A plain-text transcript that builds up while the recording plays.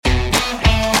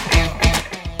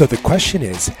So the question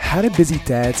is, how do busy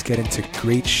dads get into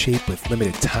great shape with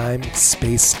limited time,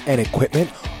 space, and equipment,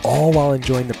 all while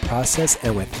enjoying the process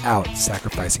and without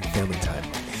sacrificing family time?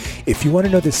 If you want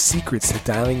to know the secrets to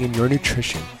dialing in your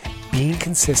nutrition, being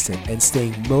consistent, and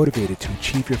staying motivated to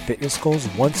achieve your fitness goals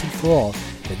once and for all,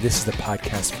 then this is the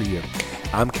podcast for you.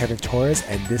 I'm Kevin Torres,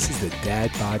 and this is the Dad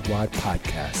Bod Wad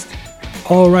Podcast.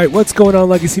 All right, what's going on,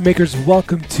 legacy makers?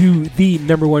 Welcome to the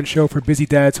number one show for busy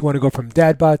dads who want to go from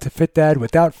dad bod to fit dad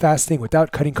without fasting,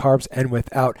 without cutting carbs, and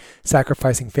without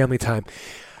sacrificing family time.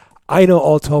 I know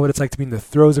all too well what it's like to be in the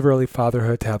throes of early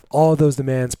fatherhood, to have all those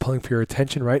demands pulling for your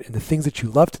attention, right? And the things that you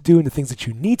love to do and the things that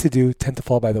you need to do tend to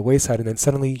fall by the wayside. And then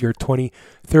suddenly you're 20,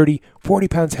 30, 40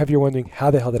 pounds heavier, wondering, how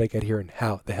the hell did I get here? And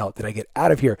how the hell did I get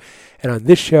out of here? And on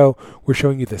this show, we're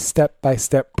showing you the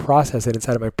step-by-step process. And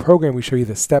inside of my program, we show you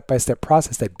the step-by-step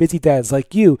process that busy dads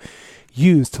like you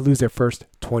use to lose their first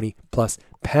 20 plus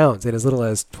pounds in as little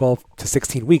as 12 to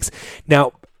 16 weeks.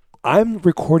 Now, I'm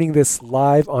recording this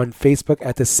live on Facebook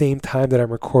at the same time that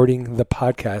I'm recording the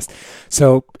podcast.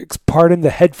 So pardon the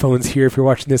headphones here if you're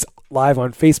watching this live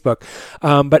on Facebook.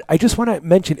 But I just want to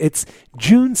mention it's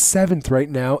June 7th right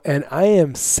now, and I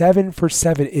am 7 for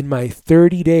 7 in my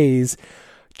 30 days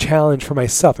challenge for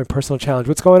myself, my personal challenge.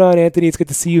 What's going on, Anthony? It's good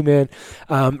to see you, man.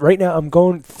 Right now, I'm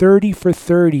going 30 for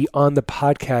 30 on the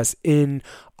podcast in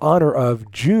honor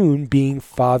of June being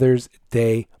Father's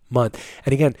Day month.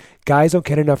 And again, guys don't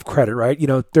get enough credit, right?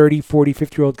 30, 40,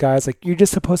 50-year-old guys, like, you're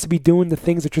just supposed to be doing the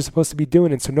things that you're supposed to be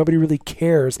doing. And so nobody really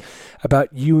cares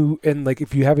about you. And like,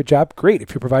 if you have a job, great.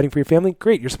 If you're providing for your family,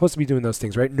 great. You're supposed to be doing those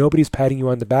things, right? Nobody's patting you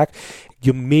on the back.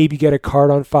 You maybe get a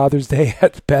card on Father's Day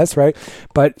at best, right?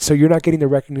 But so you're not getting the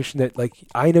recognition that, like,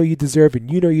 I know you deserve and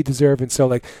you know you deserve. And so,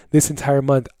 like, this entire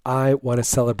month, I want to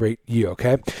celebrate you,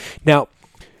 okay? Now,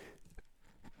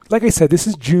 like I said, this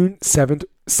is June 7th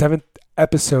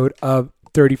episode of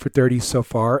 30 for 30 so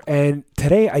far. And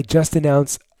today I just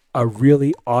announced a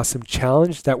really awesome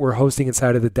challenge that we're hosting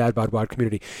inside of the Dad Bod Wad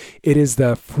community. It is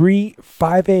the free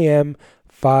 5 a.m.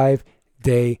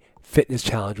 5-day fitness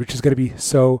challenge, which is going to be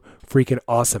so freaking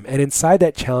awesome. And inside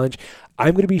that challenge,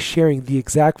 I'm going to be sharing the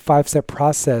exact 5-step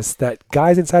process that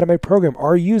guys inside of my program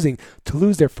are using to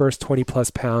lose their first 20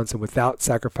 plus pounds, and without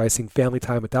sacrificing family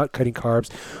time, without cutting carbs,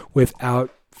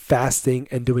 without fasting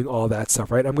and doing all that stuff,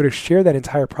 right? I'm going to share that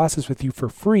entire process with you for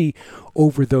free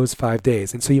over those 5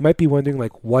 days. And so you might be wondering,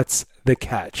 like, what's the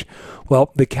catch?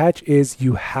 Well, the catch is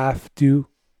you have to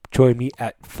join me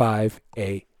at 5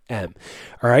 a.m.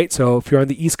 All right. So if you're on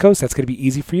the East Coast, that's going to be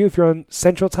easy for you. If you're on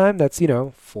Central Time, that's,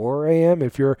 4 a.m.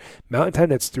 If you're Mountain Time,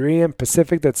 that's 3 a.m.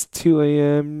 Pacific, that's 2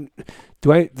 a.m.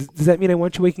 Does that mean I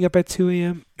want you waking up at 2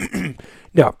 a.m.?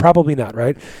 No, probably not,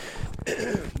 right?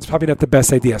 It's probably not the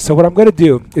best idea. So what I'm going to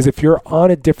do is, if you're on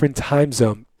a different time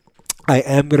zone, I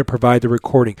am going to provide the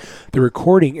recording. The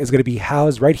recording is going to be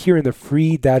housed right here in the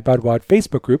free Dad Bod Wad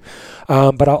Facebook group,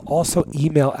 but I'll also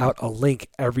email out a link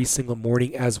every single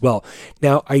morning as well.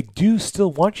 Now, I do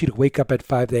still want you to wake up at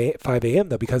 5 a.m.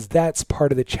 though, because that's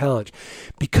part of the challenge.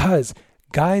 Because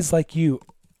guys like you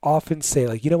often say,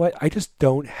 like, you know what, I just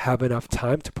don't have enough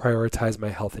time to prioritize my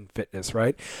health and fitness,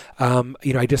 right?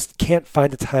 I just can't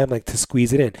find the time, like, to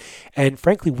squeeze it in. And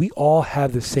frankly, we all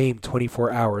have the same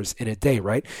 24 hours in a day,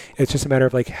 right? It's just a matter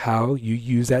of, like, how you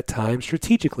use that time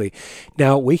strategically.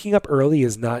 Now, waking up early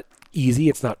is not easy.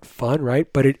 It's not fun,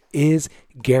 right? But it is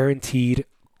guaranteed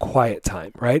quiet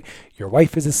time, right? Your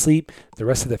wife is asleep, the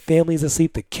rest of the family is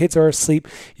asleep, the kids are asleep.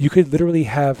 You could literally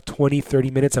have 20,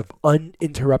 30 minutes of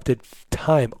uninterrupted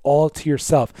time all to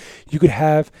yourself. You could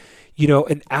have,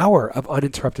 an hour of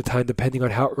uninterrupted time depending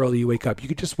on how early you wake up. You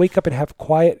could just wake up and have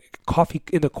coffee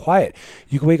in the quiet.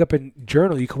 You can wake up and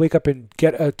journal. You can wake up and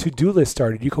get a to-do list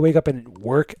started. You can wake up and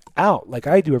work out like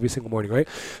I do every single morning, right?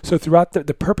 So throughout the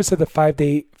purpose of the 5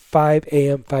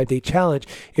 a.m. 5-day challenge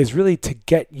is really to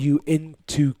get you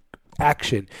into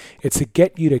action. It's to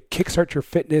get you to kickstart your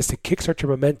fitness, to kickstart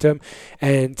your momentum,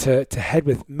 and to head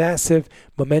with massive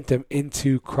momentum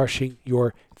into crushing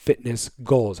your fitness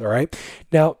goals. All right.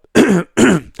 Now,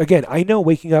 again, I know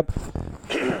waking up,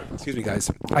 excuse me,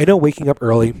 guys. I know waking up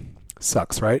early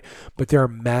sucks, right? But there are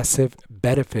massive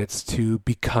benefits to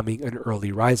becoming an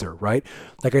early riser, right?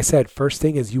 Like I said, first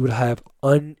thing is you would have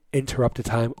uninterrupted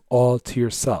time all to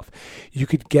yourself. You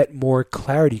could get more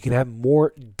clarity. You can have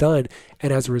more done.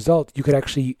 And as a result, you could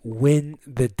actually win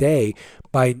the day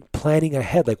by planning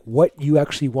ahead, like what you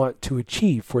actually want to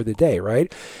achieve for the day,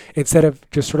 right? Instead of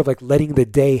just sort of like letting the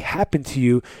day happen to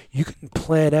you, you can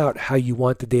plan out how you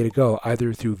want the day to go,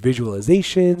 either through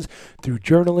visualizations, through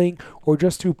journaling, or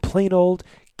just through plain old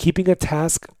keeping a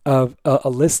task of a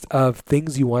list of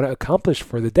things you want to accomplish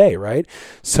for the day, right?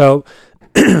 So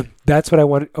That's what I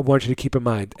want you to keep in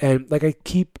mind. And like I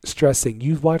keep stressing,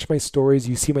 you watch my stories,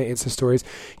 you see my Insta stories,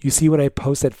 you see when I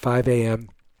post at 5 a.m.,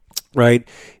 right?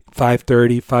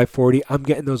 5:30, 5:40, I'm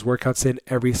getting those workouts in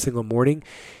every single morning.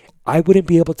 I wouldn't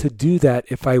be able to do that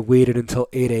if I waited until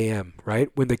 8 a.m.,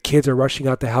 right? When the kids are rushing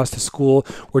out the house to school,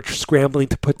 we're scrambling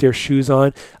to put their shoes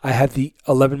on. I have the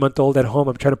 11-month-old at home.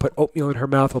 I'm trying to put oatmeal in her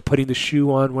mouth while putting the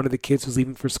shoe on. One of the kids was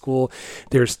leaving for school.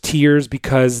 There's tears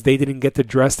because they didn't get the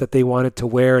dress that they wanted to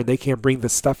wear and they can't bring the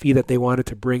stuffy that they wanted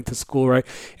to bring to school, right?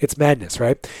 It's madness,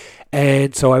 right?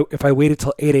 And so if I waited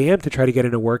till 8 a.m. to try to get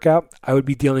in a workout, I would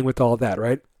be dealing with all that,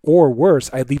 right? Or worse,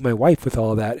 I'd leave my wife with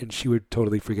all of that and she would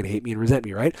totally freaking hate me and resent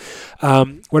me, right?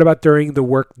 What about during the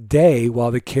work day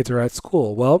while the kids are at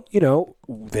school? Well,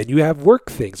 then you have work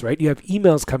things, right? You have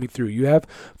emails coming through. You have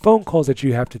phone calls that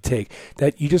you have to take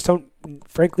that you just don't,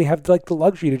 frankly, have like the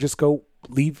luxury to just go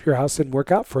leave your house and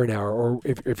work out for an hour. Or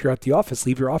if you're at the office,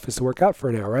 leave your office to work out for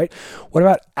an hour, right? What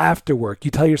about after work?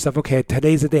 You tell yourself, okay,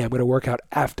 today's the day I'm going to work out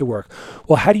after work.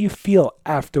 Well, how do you feel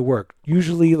after work?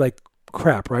 Usually like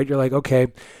crap, right? You're like, okay,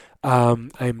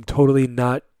 I'm totally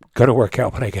not going to work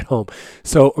out when I get home.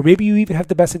 So, or maybe you even have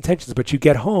the best intentions, but you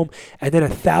get home and then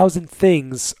 1,000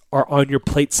 things are on your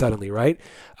plate suddenly, right?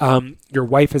 Your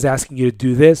wife is asking you to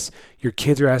do this. Your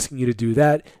kids are asking you to do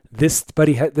that. This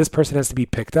person has to be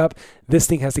picked up. This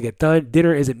thing has to get done.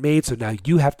 Dinner isn't made, so now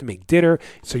you have to make dinner.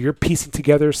 So you're piecing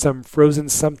together some frozen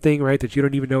something, right, that you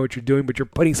don't even know what you're doing, but you're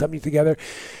putting something together.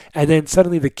 And then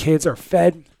suddenly the kids are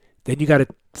fed. Then you got to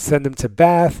send them to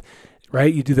bath,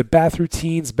 right? You do the bath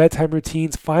routines, bedtime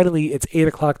routines. Finally, it's 8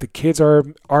 o'clock. The kids are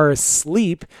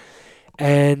asleep.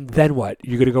 And then what?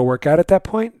 You're going to go work out at that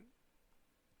point,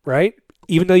 right?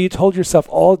 Even though you told yourself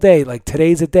all day, like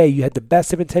today's a day, you had the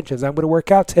best of intentions. I'm going to work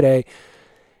out today.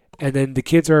 And then the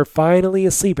kids are finally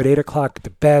asleep at 8 o'clock.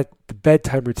 The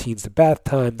bedtime routines, the bath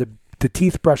time, the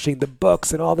teeth brushing, the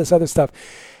books, and all this other stuff.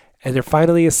 And they're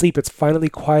finally asleep. It's finally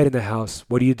quiet in the house.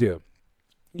 What do?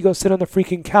 You go sit on the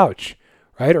freaking couch,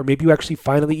 right? Or maybe you actually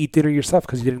finally eat dinner yourself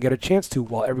because you didn't get a chance to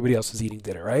while everybody else was eating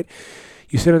dinner, right?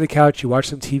 You sit on the couch, you watch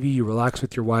some TV, you relax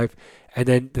with your wife, and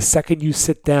then the second you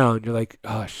sit down, you're like,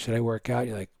 oh, should I work out?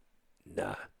 You're like,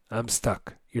 nah, I'm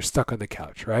stuck. You're stuck on the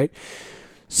couch, right?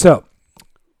 So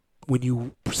when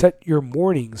you set your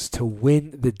mornings to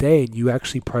win the day and you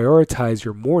actually prioritize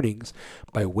your mornings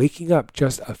by waking up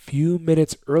just a few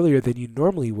minutes earlier than you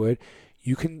normally would,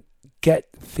 you can get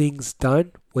things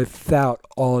done without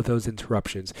all of those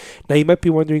interruptions. Now you might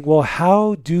be wondering, well,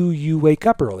 how do you wake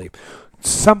up early?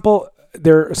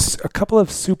 There are a couple of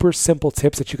super simple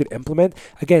tips that you could implement.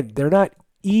 Again, they're not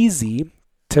easy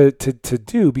to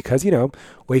do because,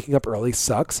 waking up early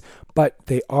sucks, but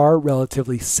they are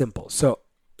relatively simple. So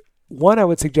one I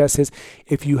would suggest is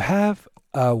if you have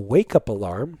a wake up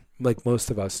alarm, like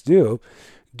most of us do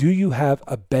you have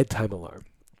a bedtime alarm?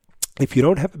 If you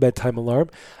don't have a bedtime alarm,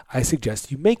 I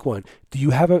suggest you make one. Do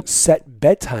you have a set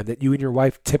bedtime that you and your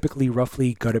wife typically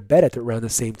roughly go to bed at around the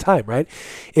same time, right?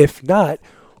 If not,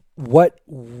 what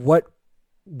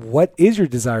is your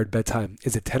desired bedtime?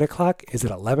 Is it 10 o'clock? Is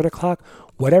it 11 o'clock?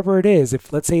 Whatever it is,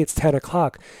 if let's say it's 10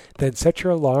 o'clock, then set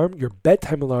your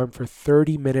bedtime alarm for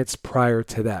 30 minutes prior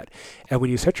to that. And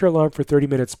when you set your alarm for 30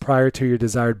 minutes prior to your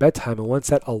desired bedtime, and once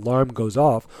that alarm goes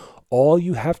off, all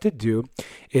you have to do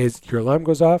is your alarm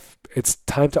goes off. It's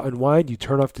time to unwind. You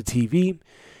turn off the TV.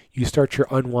 You start your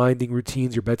unwinding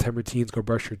routines, your bedtime routines, go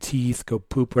brush your teeth, go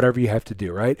poop, whatever you have to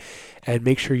do, right? And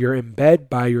make sure you're in bed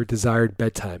by your desired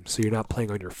bedtime. So you're not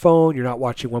playing on your phone. You're not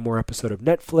watching one more episode of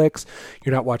Netflix.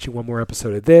 You're not watching one more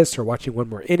episode of this or watching one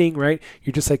more inning, right?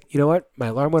 You're just like, you know what? My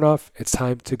alarm went off. It's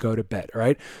time to go to bed, all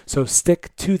right? So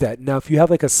stick to that. Now, if you have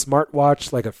like a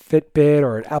smartwatch, like a Fitbit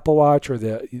or an Apple Watch or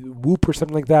the Whoop or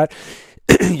something like that,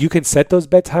 you can set those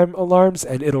bedtime alarms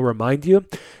and it'll remind you.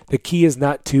 The key is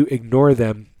not to ignore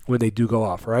them when they do go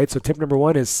off, all right? So tip number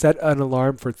one is set an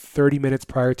alarm for 30 minutes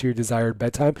prior to your desired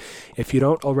bedtime. If you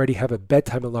don't already have a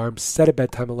bedtime alarm, set a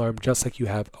bedtime alarm just like you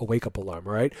have a wake-up alarm,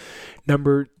 all right?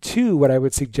 Number two, what I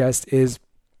would suggest is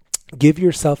give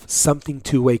yourself something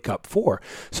to wake up for.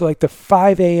 So like the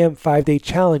 5 a.m. 5-day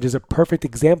challenge is a perfect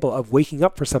example of waking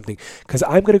up for something because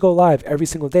I'm going to go live every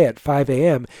single day at 5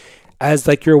 a.m. as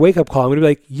like your wake-up call. I'm going to be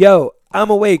like, yo, I'm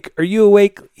awake. Are you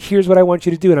awake? Here's what I want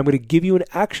you to do. And I'm going to give you an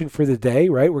action for the day,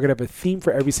 right? We're going to have a theme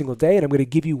for every single day. And I'm going to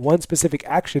give you one specific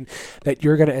action that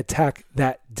you're going to attack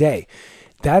that day.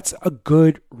 That's a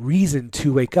good reason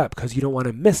to wake up because you don't want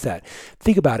to miss that.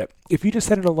 Think about it. If you just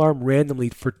set an alarm randomly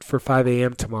for 5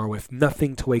 a.m. tomorrow with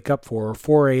nothing to wake up for, or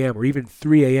 4 a.m. or even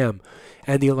 3 a.m.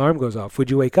 and the alarm goes off, would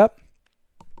you wake up?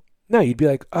 No, you'd be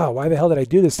like, oh, why the hell did I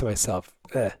do this to myself?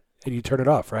 and you turn it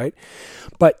off, right?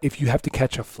 But if you have to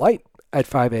catch a flight at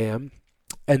 5 a.m.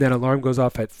 and then alarm goes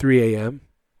off at 3 a.m.,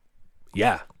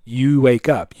 yeah, you wake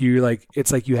up. You're like,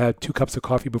 it's like you had 2 cups of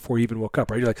coffee before you even woke up,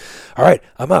 right? You're like, all right,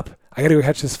 I'm up. I got to go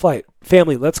catch this flight.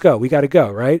 Family, let's go. We got to go,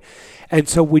 right? And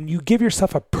so when you give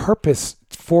yourself a purpose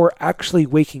for actually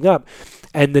waking up,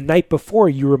 and the night before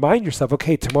you remind yourself,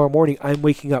 okay, tomorrow morning I'm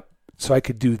waking up so I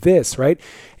could do this, right?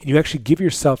 And you actually give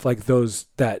yourself like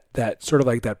that sort of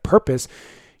like that purpose.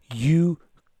 You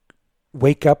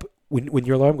wake up when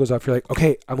your alarm goes off, you're like,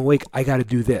 okay, I'm awake. I got to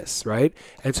do this, right?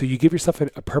 And so you give yourself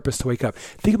a purpose to wake up.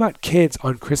 Think about kids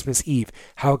on Christmas Eve,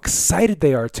 how excited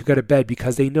they are to go to bed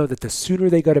because they know that the sooner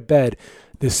they go to bed,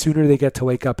 the sooner they get to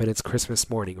wake up and it's Christmas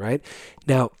morning, right?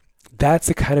 Now, that's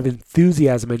the kind of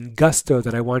enthusiasm and gusto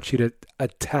that I want you to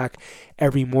attack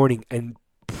every morning and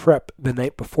prep the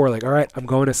night before. Like, all right, I'm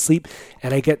going to sleep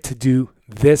and I get to do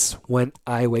this when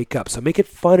I wake up. So make it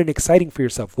fun and exciting for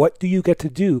yourself. What do you get to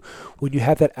do when you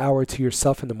have that hour to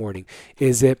yourself in the morning?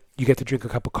 Is it you get to drink a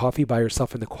cup of coffee by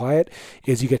yourself in the quiet?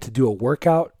 Is you get to do a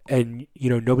workout and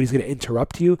nobody's going to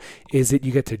interrupt you? Is it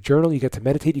you get to journal, you get to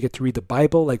meditate, you get to read the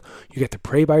Bible, like you get to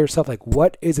pray by yourself? Like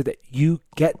what is it that you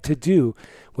get to do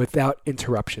without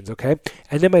interruptions, okay?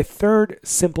 And then my third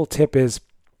simple tip is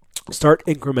start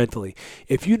incrementally.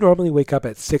 If you normally wake up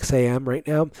at 6 a.m. right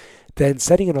now, then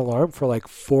setting an alarm for like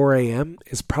 4 a.m.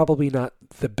 is probably not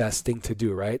the best thing to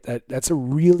do, right? That's a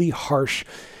really harsh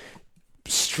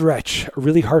stretch, a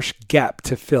really harsh gap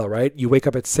to fill, right? You wake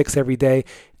up at 6 every day.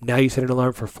 Now you set an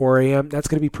alarm for 4 a.m. That's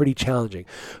going to be pretty challenging.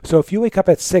 So if you wake up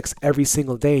at 6 every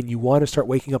single day and you want to start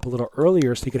waking up a little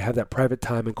earlier so you can have that private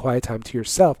time and quiet time to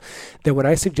yourself, then what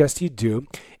I suggest you do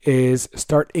is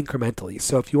start incrementally.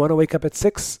 So if you want to wake up at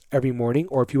 6 every morning,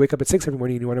 or if you wake up at 6 every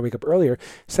morning and you want to wake up earlier,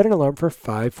 set an alarm for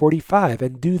 5:45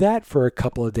 and do that for a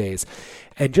couple of days.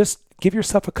 And just give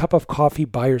yourself a cup of coffee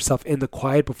by yourself in the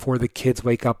quiet before the kids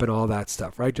wake up and all that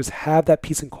stuff, right? Just have that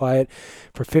peace and quiet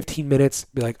for 15 minutes.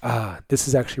 Be like, this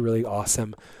is actually really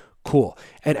awesome. Cool.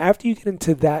 And after you get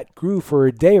into that groove for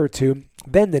a day or two,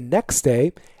 then the next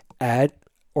day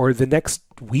or the next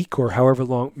week or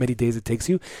however many days it takes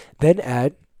you, then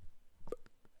add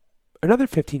another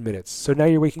 15 minutes. So now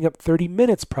you're waking up 30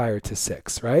 minutes prior to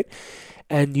 6, right?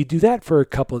 And you do that for a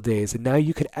couple of days. And now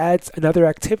you could add another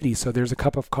activity. So there's a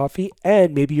cup of coffee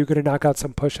and maybe you're going to knock out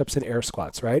some push-ups and air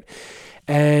squats, right?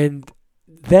 And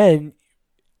then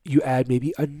you add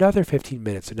maybe another 15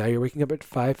 minutes. So now you're waking up at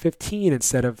 5:15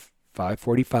 instead of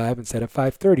 5:45 instead of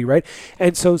 5:30, right?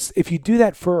 And so if you do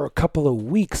that for a couple of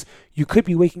weeks, you could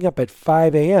be waking up at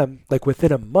 5 a.m. like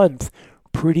within a month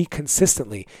pretty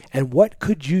consistently. And what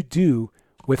could you do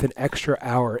with an extra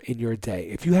hour in your day?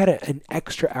 If you had an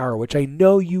extra hour, which I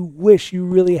know you wish you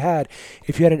really had,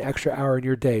 if you had an extra hour in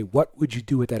your day, what would you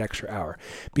do with that extra hour?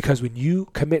 Because when you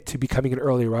commit to becoming an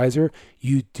early riser,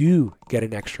 you do get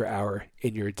an extra hour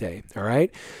in your day, all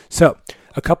right? So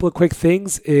a couple of quick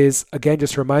things is, again,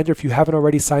 just a reminder, if you haven't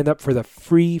already signed up for the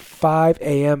free 5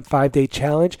 a.m. 5-day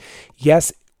challenge,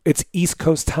 yes, it's East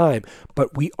Coast time,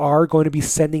 but we are going to be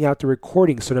sending out the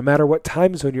recording. So no matter what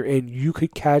time zone you're in, you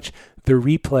could catch the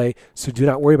replay. So do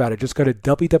not worry about it. Just go to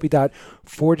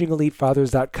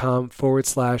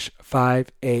www.forgingelitefathers.com/5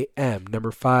 a.m. Number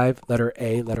 5, letter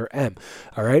A, letter M.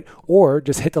 All right. Or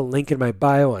just hit the link in my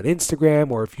bio on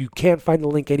Instagram. Or if you can't find the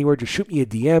link anywhere, just shoot me a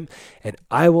DM and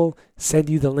I will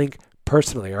send you the link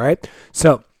personally. All right.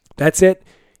 So that's it.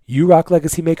 You rock,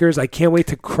 Legacy Makers. I can't wait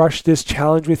to crush this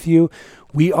challenge with you.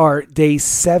 We are day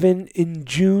 7 in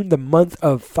June, the month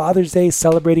of Father's Day,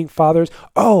 celebrating fathers.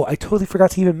 Oh, I totally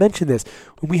forgot to even mention this.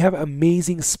 When we have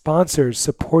amazing sponsors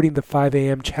supporting the 5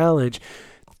 a.m. challenge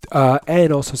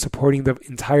and also supporting the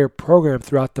entire program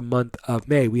throughout the month of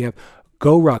May. We have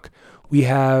GoRuck. We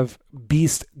have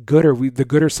Beast Gooder, the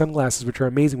Gooder sunglasses, which are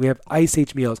amazing. We have Ice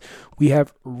Age meals. We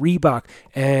have Reebok.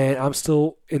 And I'm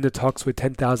still in the talks with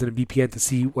 10,000 and VPN to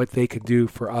see what they could do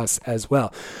for us as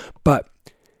well. But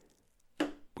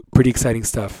pretty exciting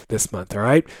stuff this month, all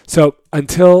right? So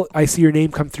until I see your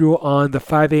name come through on the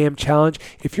 5 a.m. challenge,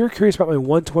 if you're curious about my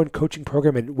one-to-one coaching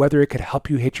program and whether it could help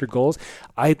you hit your goals,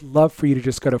 I'd love for you to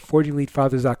just go to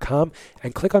forgingelitefathers.com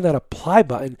and click on that apply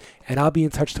button, and I'll be in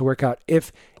touch to work out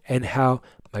if and how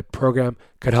my program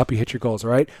could help you hit your goals,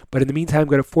 all right? But in the meantime,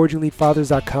 go to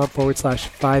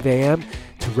forgingelitefathers.com/5 a.m.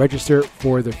 to register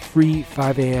for the free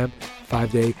 5 a.m.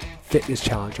 5-day fitness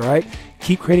challenge, all right?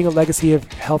 Keep creating a legacy of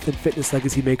health and fitness,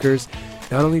 Legacy Makers,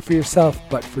 not only for yourself,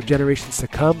 but for generations to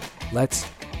come. Let's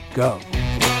go.